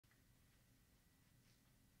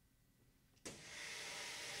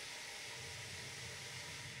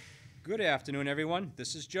Good afternoon, everyone.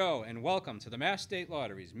 This is Joe, and welcome to the Mass State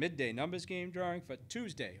Lottery's Midday Numbers Game drawing for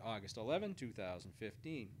Tuesday, August 11,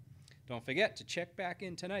 2015. Don't forget to check back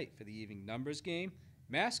in tonight for the evening numbers game,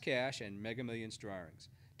 Mass Cash, and Mega Millions drawings.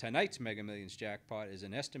 Tonight's Mega Millions jackpot is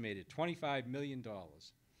an estimated $25 million.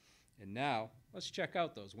 And now, let's check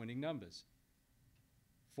out those winning numbers.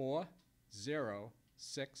 4, 0,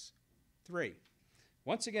 6, 3.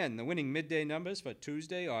 Once again, the winning midday numbers for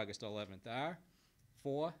Tuesday, August 11th are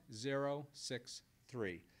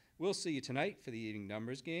 4063. We'll see you tonight for the evening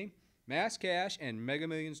numbers game, Mass Cash, and Mega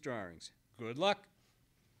Millions drawings. Good luck.